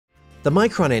The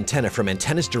Micron antenna from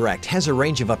Antennas Direct has a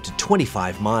range of up to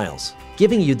 25 miles,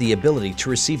 giving you the ability to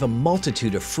receive a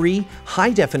multitude of free,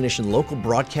 high-definition local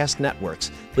broadcast networks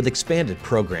with expanded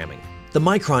programming. The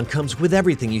Micron comes with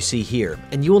everything you see here,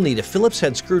 and you will need a Phillips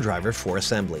head screwdriver for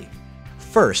assembly.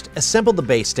 First, assemble the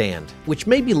base stand, which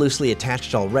may be loosely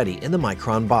attached already in the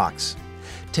Micron box.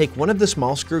 Take one of the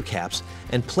small screw caps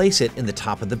and place it in the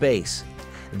top of the base.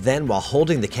 Then, while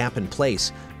holding the cap in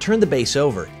place, turn the base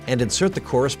over and insert the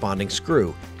corresponding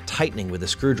screw, tightening with a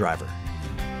screwdriver.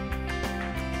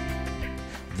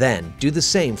 Then, do the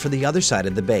same for the other side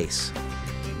of the base.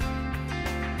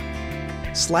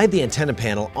 Slide the antenna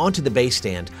panel onto the base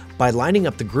stand by lining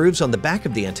up the grooves on the back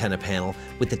of the antenna panel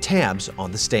with the tabs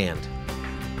on the stand.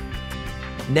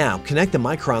 Now, connect the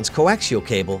Micron's coaxial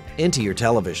cable into your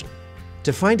television.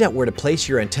 To find out where to place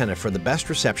your antenna for the best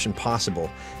reception possible,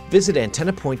 visit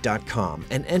antennapoint.com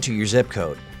and enter your zip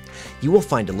code. You will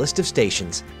find a list of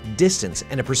stations, distance,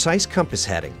 and a precise compass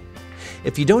heading.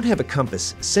 If you don't have a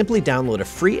compass, simply download a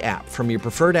free app from your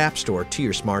preferred app store to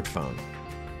your smartphone.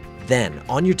 Then,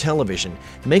 on your television,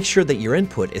 make sure that your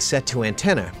input is set to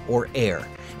antenna or air,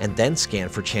 and then scan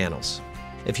for channels.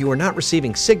 If you are not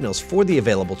receiving signals for the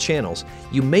available channels,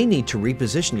 you may need to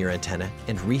reposition your antenna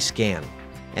and rescan.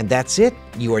 And that's it!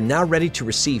 You are now ready to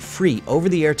receive free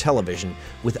over-the-air television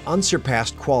with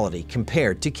unsurpassed quality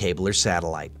compared to cable or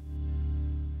satellite.